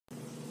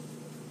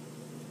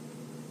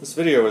This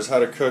video is how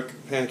to cook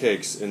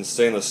pancakes in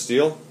stainless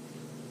steel.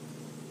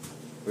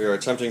 We are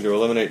attempting to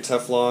eliminate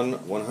Teflon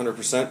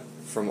 100%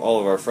 from all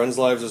of our friends'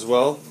 lives as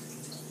well.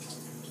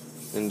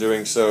 In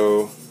doing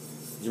so,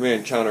 you may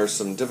encounter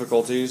some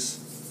difficulties.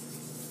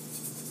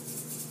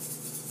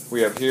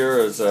 We have here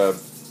is a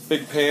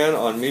big pan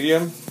on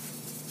medium.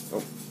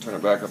 Oh, turn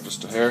it back up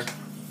just a hair.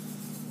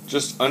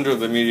 Just under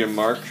the medium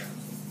mark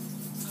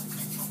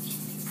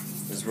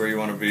is where you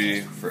want to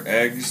be for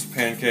eggs,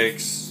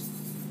 pancakes,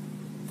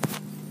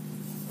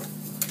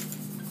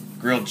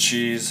 grilled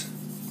cheese,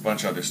 a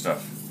bunch of other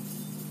stuff.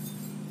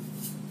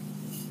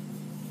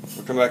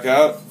 We'll come back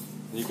out.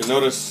 You can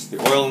notice the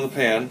oil in the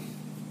pan.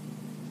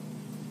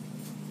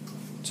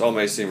 It all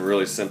may seem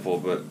really simple,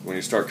 but when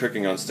you start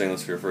cooking on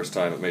stainless for your first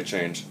time, it may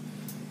change.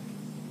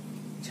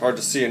 It's hard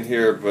to see in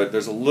here, but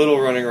there's a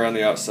little running around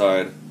the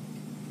outside.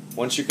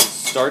 Once you can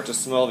start to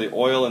smell the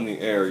oil in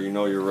the air, you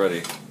know you're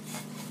ready.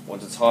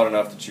 Once it's hot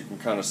enough that you can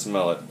kind of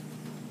smell it.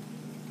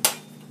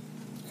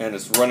 And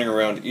it's running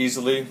around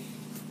easily.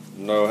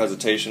 No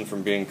hesitation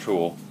from being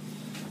cool.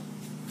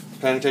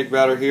 Pancake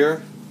batter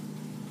here.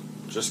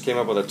 Just came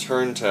up with a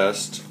turn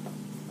test.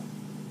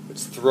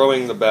 It's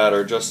throwing the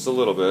batter just a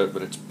little bit,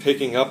 but it's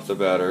picking up the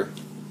batter.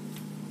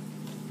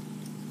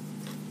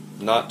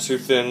 Not too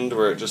thin to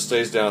where it just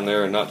stays down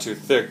there, and not too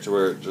thick to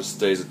where it just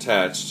stays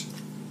attached.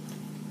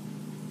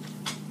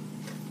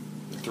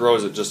 It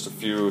throws it just a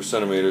few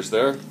centimeters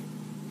there.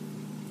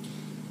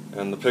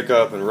 And the pick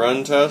up and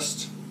run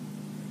test,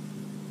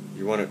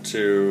 you want it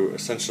to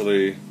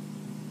essentially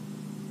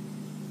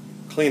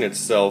clean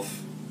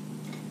itself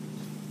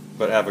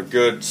but have a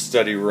good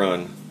steady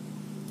run.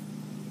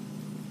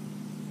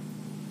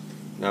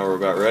 Now we're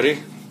about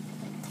ready.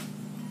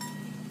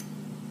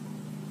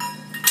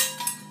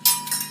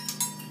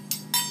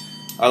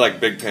 I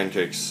like big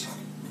pancakes.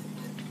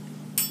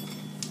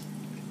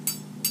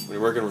 When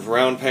you're working with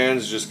round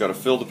pans, you just got to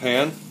fill the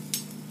pan.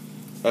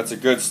 That's a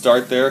good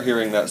start there,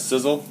 hearing that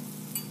sizzle.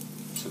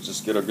 So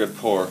just get a good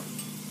pour.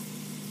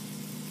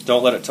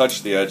 Don't let it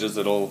touch the edges,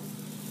 it'll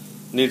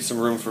need some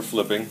room for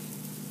flipping.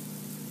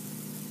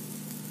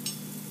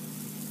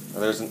 Now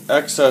there's an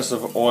excess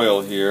of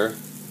oil here.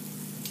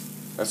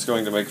 That's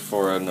going to make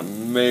for an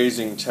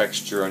amazing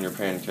texture on your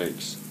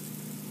pancakes.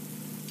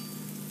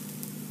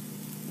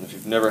 And if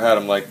you've never had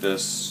them like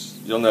this,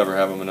 you'll never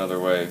have them another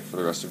way for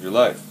the rest of your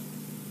life.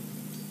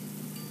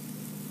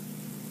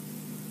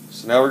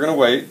 So now we're going to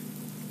wait,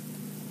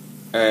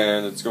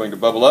 and it's going to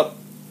bubble up,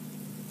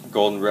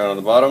 golden brown on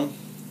the bottom.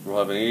 We'll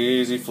have an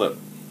easy flip.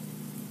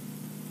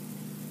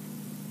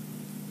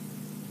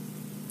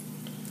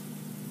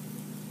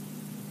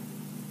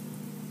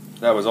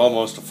 That was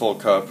almost a full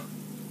cup.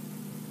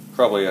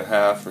 Probably a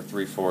half or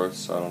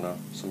 3/4, I don't know,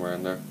 somewhere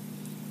in there.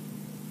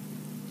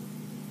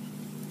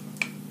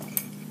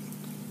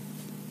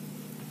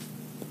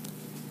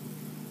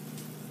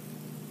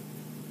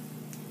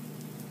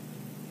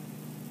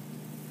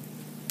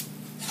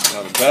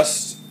 Now the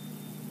best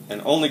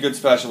and only good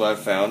spatula I've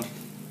found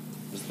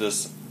is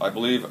this, I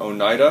believe,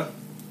 Oneida.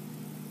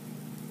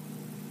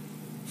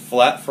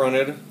 Flat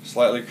fronted,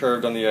 slightly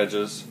curved on the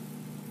edges.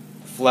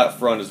 Flat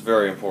front is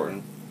very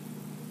important.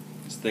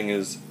 This thing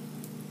is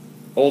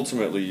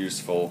ultimately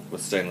useful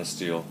with stainless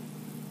steel.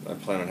 I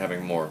plan on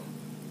having more.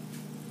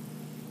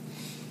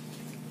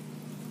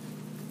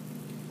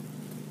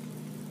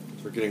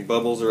 So we're getting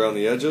bubbles around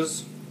the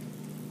edges.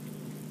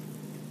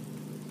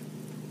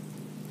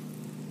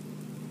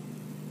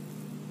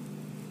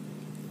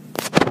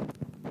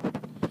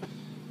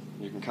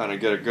 You can kind of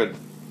get a good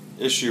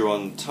issue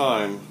on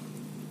time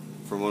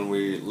from when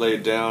we lay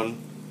it down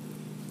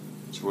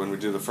to when we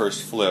do the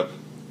first flip.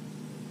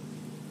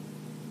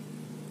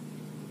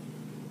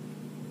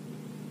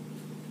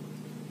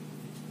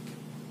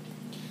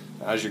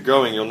 As you're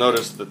going, you'll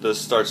notice that this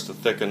starts to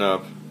thicken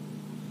up.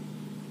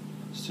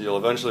 So you'll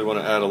eventually want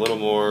to add a little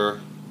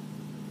more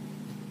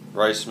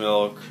rice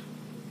milk,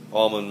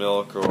 almond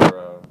milk, or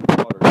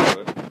water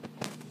to it.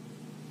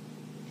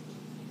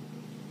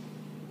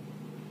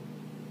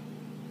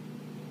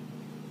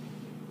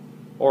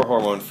 Or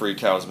hormone-free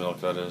cow's milk,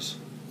 that is.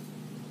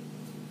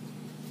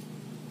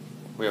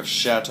 We have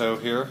Chateau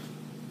here.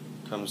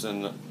 Comes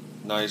in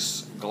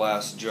nice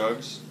glass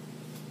jugs.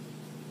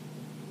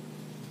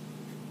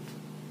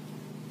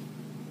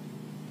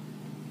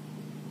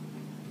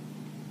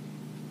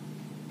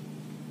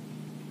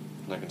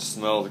 I can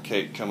smell the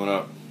cake coming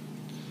up.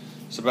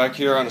 So back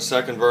here on the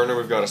second burner,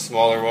 we've got a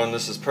smaller one.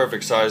 This is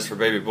perfect size for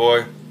baby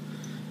boy.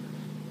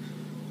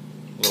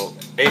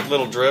 8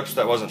 little drips.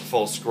 That wasn't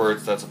full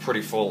squirts. That's a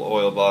pretty full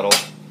oil bottle.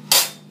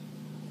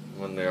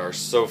 When they are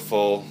so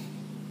full,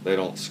 they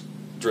don't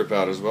drip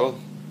out as well.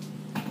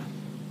 So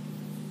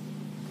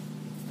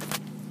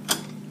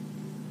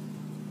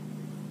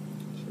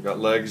we've got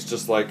legs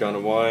just like on a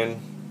wine.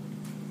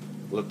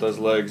 Let those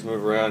legs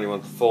move around. You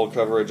want the full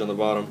coverage on the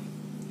bottom.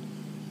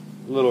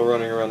 A little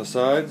running around the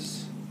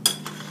sides.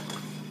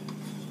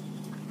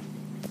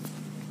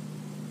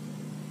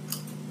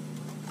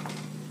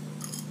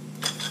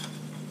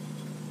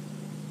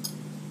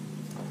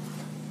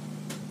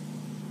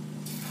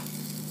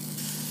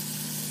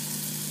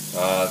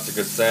 Ah, that's a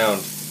good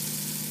sound.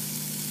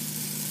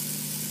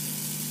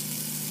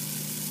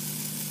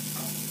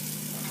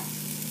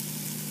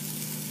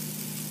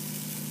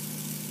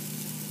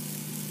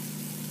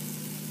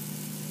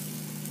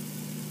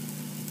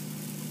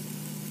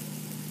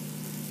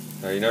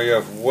 Now you know you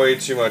have way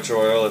too much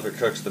oil if it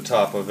cooks the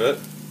top of it.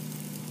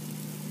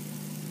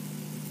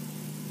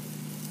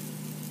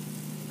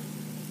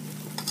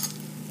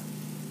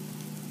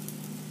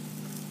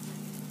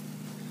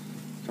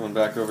 Coming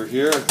back over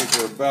here, I think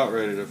we're about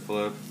ready to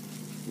flip.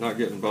 Not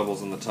getting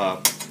bubbles on the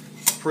top.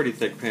 Pretty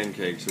thick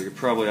pancake, so we could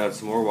probably add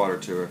some more water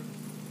to her.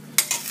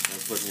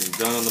 That's looking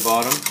done on the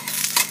bottom.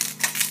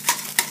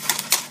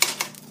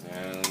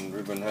 And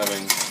we've been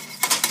having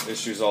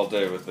issues all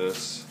day with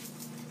this.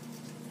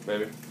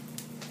 Baby.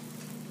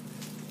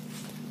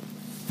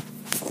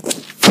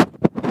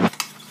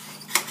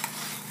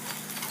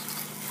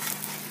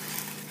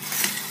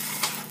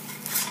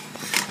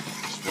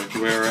 Just work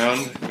your way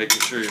around,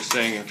 making sure you're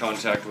staying in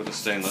contact with the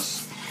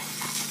stainless.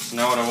 So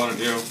now what I want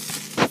to do,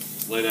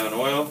 lay down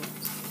oil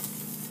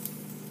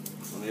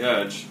on the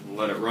edge and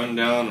let it run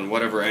down in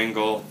whatever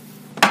angle.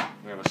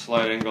 We have a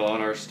slight angle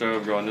on our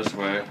stove going this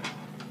way,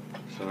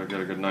 so I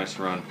get a good nice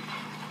run.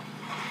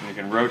 And you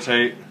can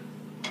rotate.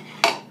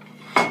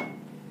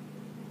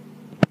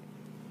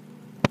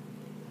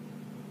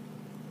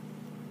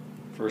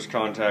 First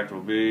contact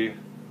will be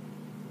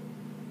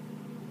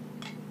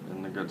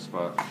in the good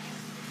spot.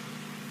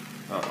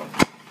 Uh-oh.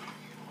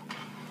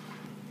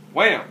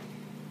 Wham!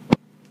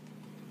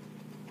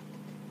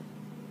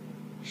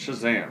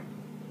 Shazam.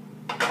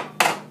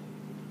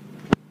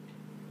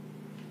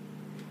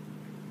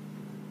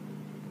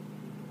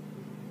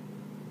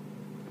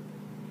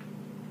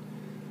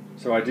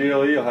 So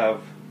ideally you'll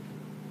have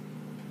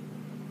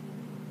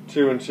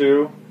 2 and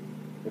 2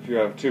 if you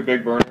have 2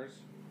 big burners,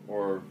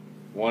 or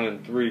 1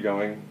 and 3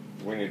 going.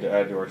 We need to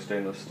add to our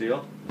stainless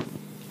steel.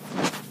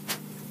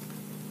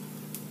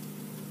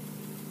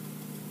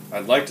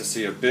 I'd like to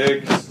see a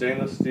big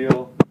stainless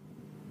steel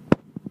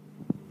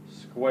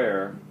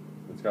square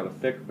that's got a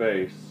thick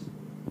base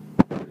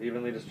that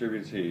evenly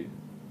distributes heat.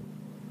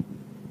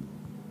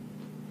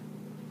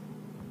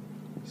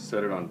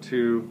 Set it on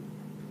 2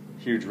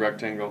 huge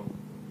rectangle.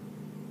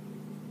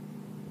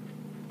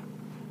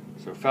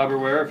 So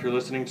Faberware, if you're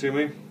listening to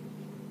me,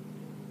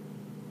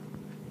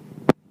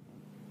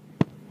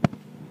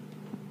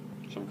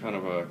 some kind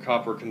of a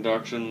copper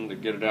conduction to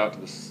get it out to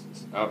the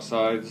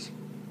outsides.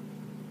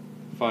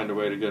 Find a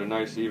way to get a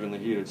nice evenly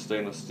heated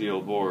stainless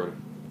steel board.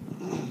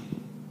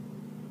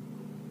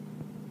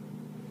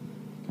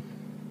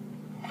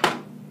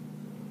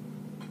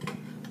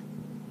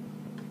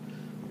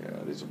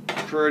 Yeah, these are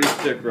pretty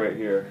thick right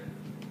here.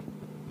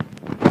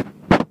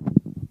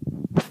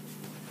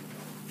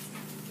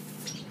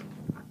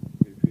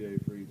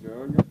 BPA-free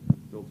jug,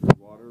 filtered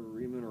water,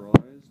 remineralized.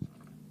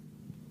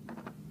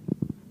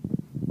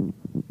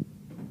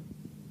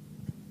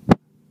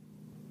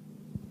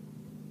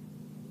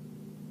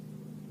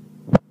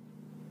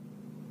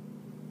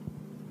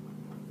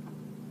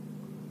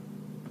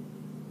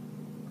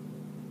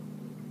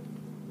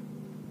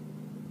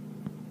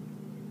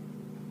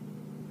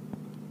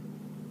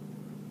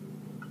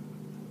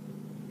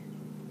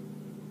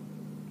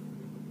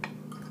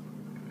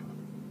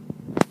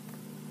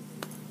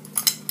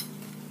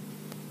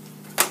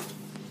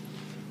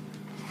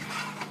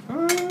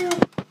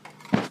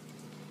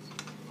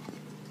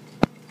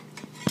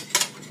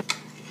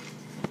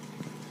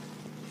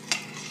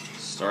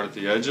 Start at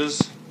the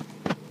edges.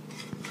 Let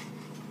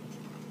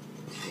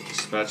the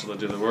spatula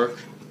do the work.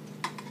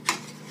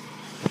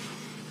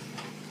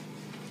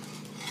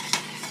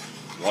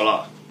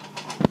 Voila!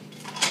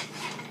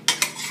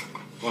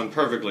 One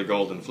perfectly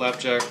golden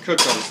flapjack,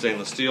 cooked on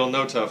stainless steel,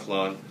 no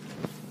Teflon,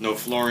 no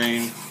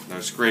fluorine, no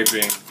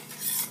scraping,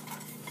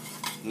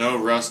 no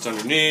rust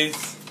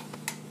underneath,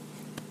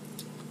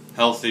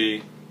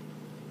 healthy,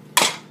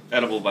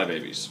 edible by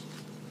babies.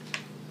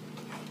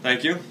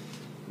 Thank you.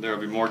 There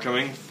will be more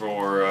coming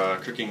for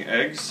cooking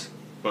eggs,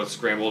 both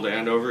scrambled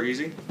and over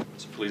easy.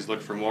 So please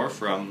look for more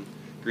from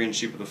Green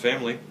Sheep of the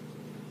Family.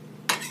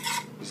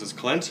 This is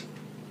Clint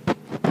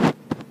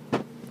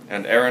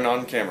and Aaron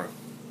on camera.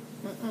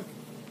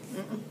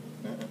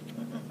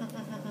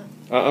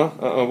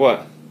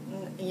 What?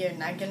 You're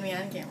not gonna be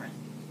on camera.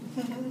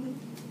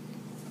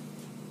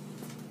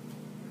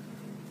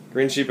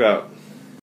 Green Sheep out.